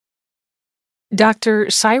Dr.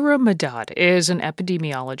 Saira Madad is an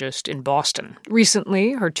epidemiologist in Boston.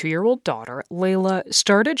 Recently, her 2-year-old daughter, Layla,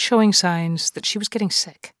 started showing signs that she was getting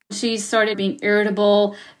sick. She started being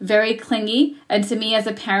irritable, very clingy. And to me as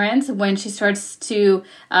a parent, when she starts to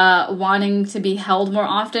wanting to be held more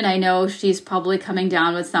often, I know she's probably coming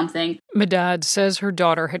down with something. Madad says her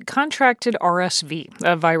daughter had contracted RSV,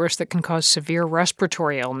 a virus that can cause severe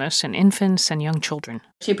respiratory illness in infants and young children.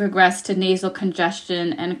 She progressed to nasal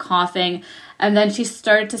congestion and coughing, and then she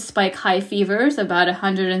started to spike high fevers, about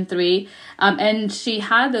 103, and she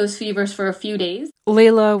had those fevers for a few days.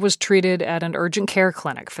 Layla was treated at an urgent care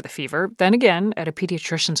clinic for the fever, then again at a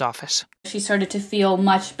pediatrician's office. She started to feel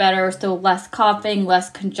much better, so less coughing,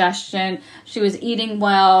 less congestion. She was eating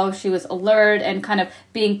well, she was alert and kind of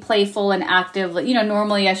being playful and active,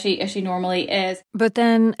 normally as she normally is. But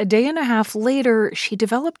then a day and a half later, she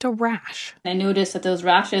developed a rash. I noticed that those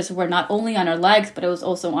rashes were not only on her legs, but it was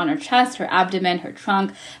also on her chest, her abdomen, her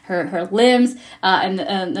trunk, her limbs, and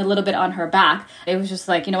a little bit on her back. It was just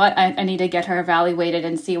like, you know what, I need to get her evaluated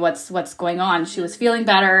and see what's going on. She was feeling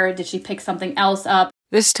better. Did she pick something else up?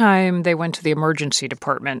 This time, they went to the emergency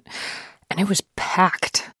department, and it was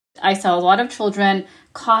packed. I saw a lot of children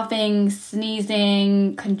coughing,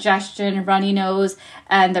 sneezing, congestion, runny nose,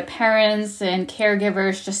 and the parents and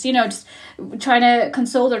caregivers just trying to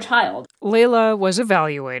console their child. Layla was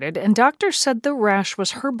evaluated, and doctors said the rash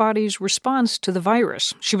was her body's response to the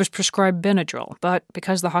virus. She was prescribed Benadryl, but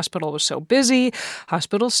because the hospital was so busy,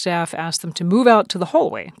 hospital staff asked them to move out to the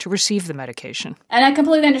hallway to receive the medication. And I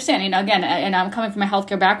completely understand, again, and I'm coming from a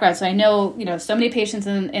healthcare background, so I know, so many patients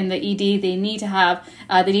in the ED, they need to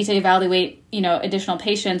evaluate, additional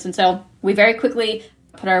patients. And so we very quickly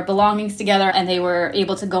put our belongings together, and they were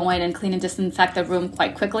able to go in and clean and disinfect the room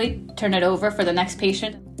quite quickly, turn it over for the next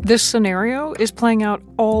patient. This scenario is playing out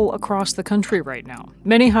all across the country right now.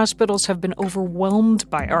 Many hospitals have been overwhelmed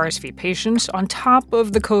by RSV patients on top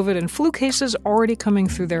of the COVID and flu cases already coming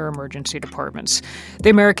through their emergency departments. The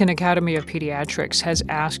American Academy of Pediatrics has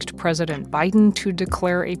asked President Biden to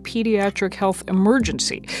declare a pediatric health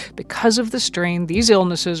emergency because of the strain these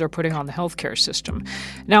illnesses are putting on the healthcare system.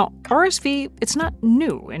 Now, RSV, it's not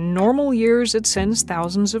new. In normal years, it sends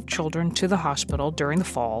thousands of children to the hospital during the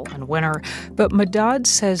fall and winter, but Madad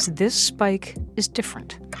says this spike is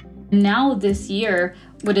different. Now this year,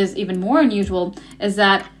 what is even more unusual is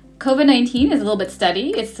that COVID-19 is a little bit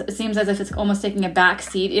steady. It seems as if it's almost taking a back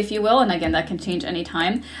seat, if you will. And again, that can change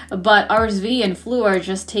anytime. But RSV and flu are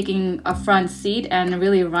just taking a front seat and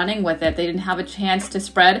really running with it. They didn't have a chance to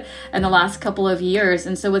spread in the last couple of years.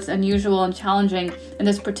 And so what's unusual and challenging in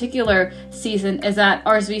this particular season is that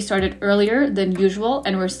RSV started earlier than usual,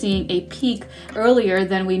 and we're seeing a peak earlier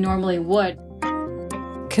than we normally would.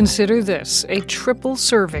 Consider this, a triple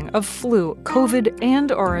serving of flu, COVID,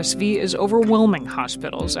 and RSV is overwhelming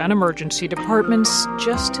hospitals and emergency departments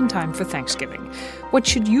just in time for Thanksgiving. What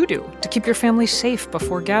should you do to keep your family safe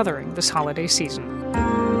before gathering this holiday season?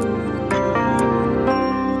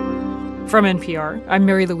 From NPR, I'm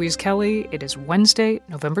Mary Louise Kelly. It is Wednesday,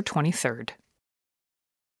 November 23rd.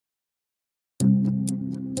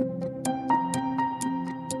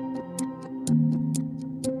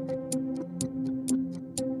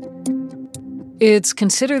 It's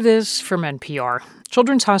Consider This from NPR.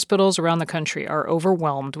 Children's hospitals around the country are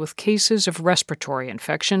overwhelmed with cases of respiratory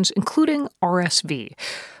infections, including RSV.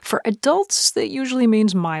 For adults, that usually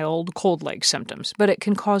means mild cold-like symptoms, but it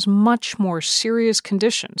can cause much more serious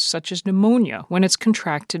conditions, such as pneumonia, when it's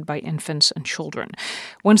contracted by infants and children.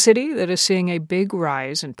 One city that is seeing a big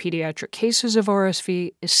rise in pediatric cases of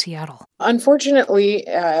RSV is Seattle. Unfortunately,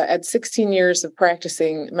 at 16 years of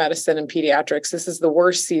practicing medicine and pediatrics, this is the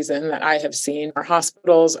worst season that I have seen. Our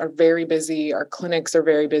hospitals are very busy. Our clinics are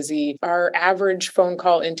very busy. Our average phone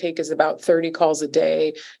call intake is about 30 calls a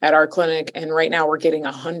day at our clinic, and right now we're getting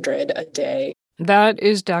 100 a day. That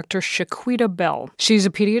is Dr. Shaquita Bell. She's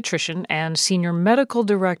a pediatrician and senior medical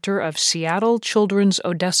director of Seattle Children's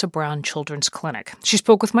Odessa Brown Children's Clinic. She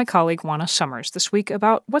spoke with my colleague Juana Summers this week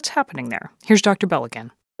about what's happening there. Here's Dr. Bell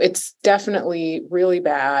again. It's definitely really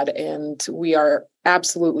bad, and we are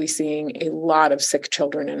absolutely seeing a lot of sick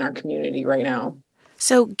children in our community right now.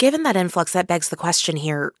 So given that influx, that begs the question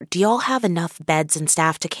here, do y'all have enough beds and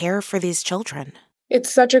staff to care for these children? It's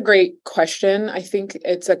such a great question. I think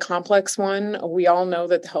it's a complex one. We all know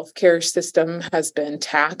that the healthcare system has been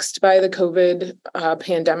taxed by the COVID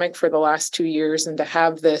pandemic for the last 2 years, and to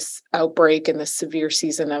have this outbreak and this severe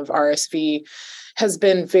season of RSV has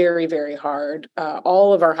been very, very hard.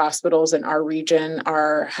 All of our hospitals in our region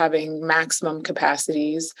are having maximum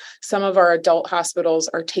capacities. Some of our adult hospitals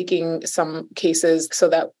are taking some cases so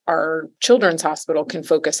that our children's hospital can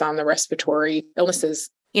focus on the respiratory illnesses.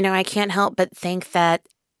 I can't help but think that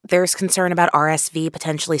there's concern about RSV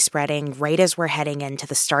potentially spreading right as we're heading into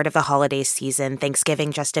the start of the holiday season,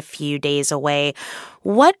 Thanksgiving just a few days away.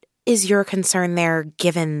 What is your concern there,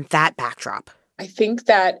 given that backdrop? I think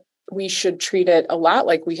that we should treat it a lot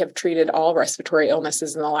like we have treated all respiratory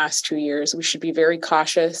illnesses in the last 2 years. We should be very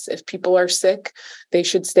cautious. If people are sick, they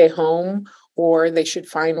should stay home, or they should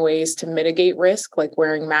find ways to mitigate risk, like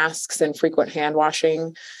wearing masks and frequent hand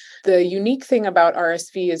washing. The unique thing about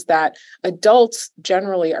RSV is that adults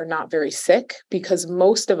generally are not very sick, because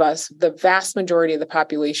most of us, the vast majority of the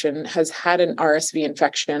population, has had an RSV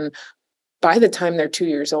infection by the time they're 2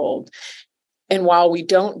 years old. And while we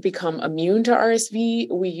don't become immune to RSV,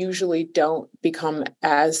 we usually don't become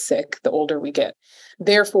as sick the older we get.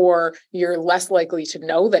 Therefore, you're less likely to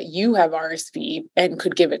know that you have RSV and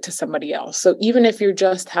could give it to somebody else. So even if you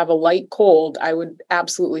just have a light cold, I would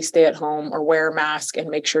absolutely stay at home or wear a mask and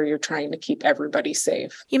make sure you're trying to keep everybody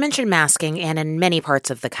safe. You mentioned masking, and in many parts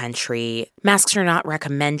of the country, masks are not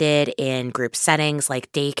recommended in group settings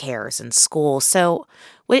like daycares and schools. So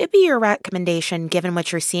would it be your recommendation, given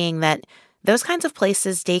what you're seeing, that those kinds of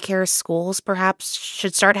places, daycares, schools, perhaps,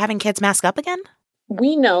 should start having kids mask up again?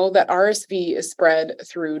 We know that RSV is spread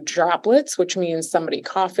through droplets, which means somebody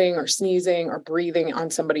coughing or sneezing or breathing on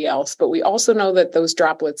somebody else. But we also know that those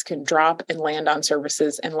droplets can drop and land on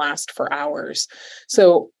surfaces and last for hours.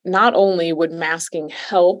 So not only would masking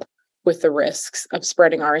help with the risks of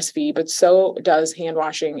spreading RSV, but so does hand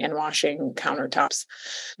washing and washing countertops.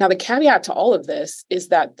 Now, the caveat to all of this is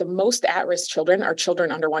that the most at-risk children are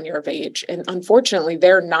children under 1 year of age. And unfortunately,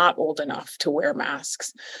 they're not old enough to wear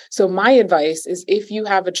masks. So my advice is, if you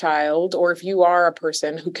have a child or if you are a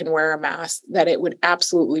person who can wear a mask, that it would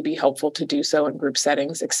absolutely be helpful to do so in group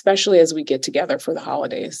settings, especially as we get together for the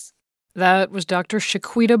holidays. That was Dr.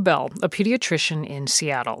 Shaquita Bell, a pediatrician in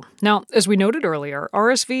Seattle. Now, as we noted earlier,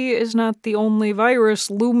 RSV is not the only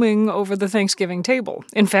virus looming over the Thanksgiving table.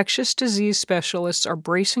 Infectious disease specialists are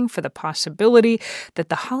bracing for the possibility that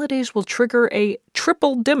the holidays will trigger a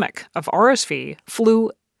triple-demic of RSV,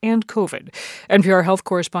 flu, and COVID. NPR health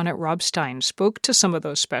correspondent Rob Stein spoke to some of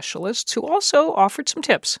those specialists, who also offered some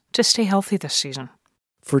tips to stay healthy this season.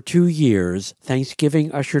 For 2 years,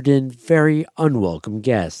 Thanksgiving ushered in very unwelcome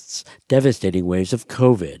guests, devastating waves of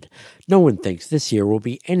COVID. No one thinks this year will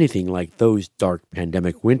be anything like those dark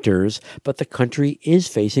pandemic winters, but the country is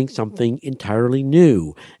facing something entirely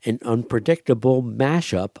new, an unpredictable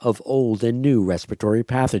mashup of old and new respiratory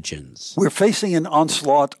pathogens. We're facing an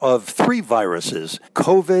onslaught of 3 viruses,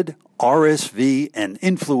 COVID, RSV, and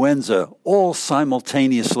influenza, all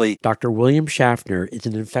simultaneously. Dr. William Schaffner is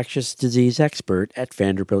an infectious disease expert at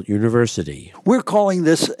Vanderbilt University. We're calling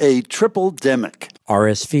this a triple-demic.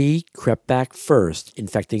 RSV crept back first,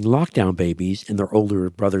 infecting lockdown babies and their older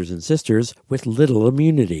brothers and sisters with little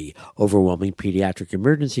immunity, overwhelming pediatric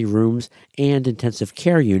emergency rooms and intensive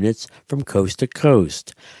care units from coast to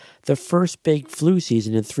coast. The first big flu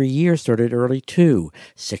season in 3 years started early, too,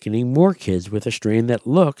 sickening more kids with a strain that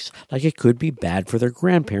looks like it could be bad for their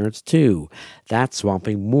grandparents, too. That's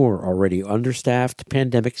swamping more already understaffed,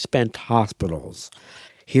 pandemic-spent hospitals.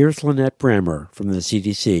 Here's Lynette Brammer from the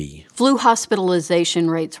CDC. Flu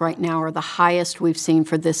hospitalization rates right now are the highest we've seen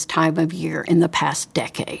for this time of year in the past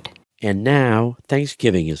decade. And now,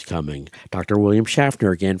 Thanksgiving is coming. Dr. William Schaffner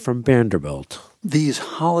again from Vanderbilt. These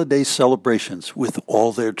holiday celebrations, with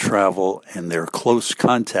all their travel and their close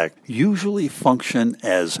contact, usually function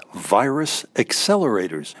as virus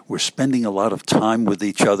accelerators. We're spending a lot of time with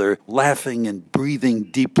each other, laughing and breathing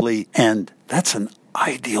deeply, and that's an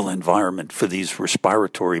ideal environment for these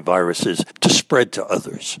respiratory viruses to spread to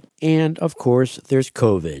others. And, of course, there's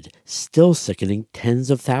COVID, still sickening tens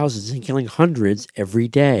of thousands and killing hundreds every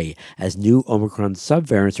day, as new Omicron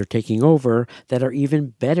subvariants are taking over that are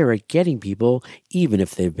even better at getting people, even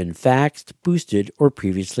if they've been vaxxed, boosted, or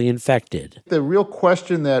previously infected. The real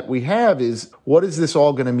question that we have is, what is this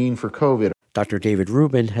all going to mean for COVID? Dr. David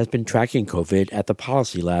Rubin has been tracking COVID at the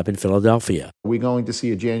Policy Lab in Philadelphia. Are we going to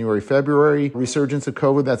see a January, February resurgence of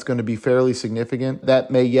COVID that's going to be fairly significant?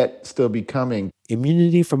 That may yet still be coming.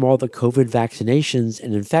 Immunity from all the COVID vaccinations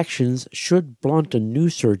and infections should blunt a new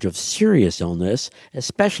surge of serious illness,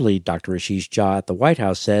 especially, Dr. Ashish Jha at the White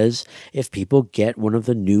House says, if people get one of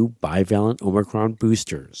the new bivalent Omicron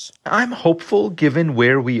boosters. I'm hopeful, given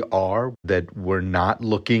where we are, that we're not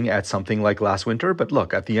looking at something like last winter. But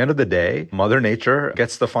look, at the end of the day, Mother Nature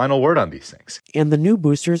gets the final word on these things. And the new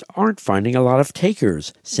boosters aren't finding a lot of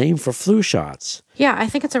takers. Same for flu shots. Yeah, I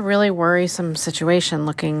think it's a really worrisome situation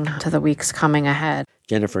looking to the weeks coming ahead.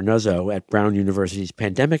 Jennifer Nuzzo at Brown University's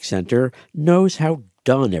Pandemic Center knows how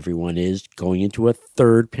done everyone is going into a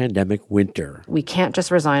third pandemic winter. We can't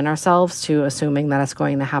just resign ourselves to assuming that it's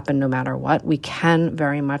going to happen no matter what. We can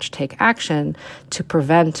very much take action to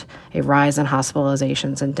prevent a rise in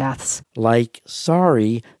hospitalizations and deaths. Like,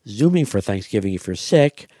 sorry, Zooming for Thanksgiving if you're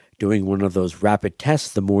sick, doing one of those rapid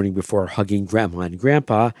tests the morning before hugging Grandma and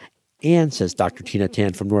Grandpa, and, says Dr. Tina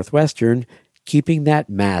Tan from Northwestern, keeping that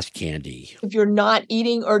mask handy. If you're not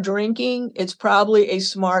eating or drinking, it's probably a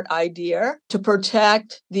smart idea to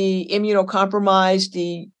protect the immunocompromised,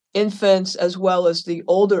 the infants, as well as the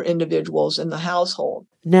older individuals in the household.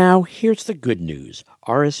 Now, here's the good news.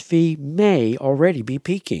 RSV may already be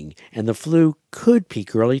peaking, and the flu could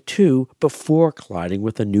peak early too before colliding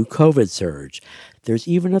with a new COVID surge. There's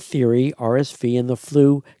even a theory RSV and the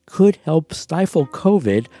flu could help stifle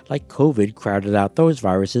COVID like COVID crowded out those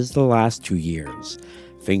viruses the last 2 years.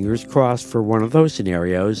 Fingers crossed for one of those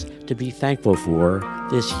scenarios to be thankful for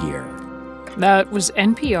this year. That was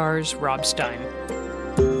NPR's Rob Stein.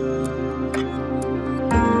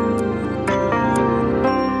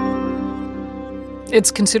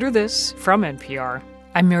 It's Consider This from NPR.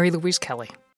 I'm Mary Louise Kelly.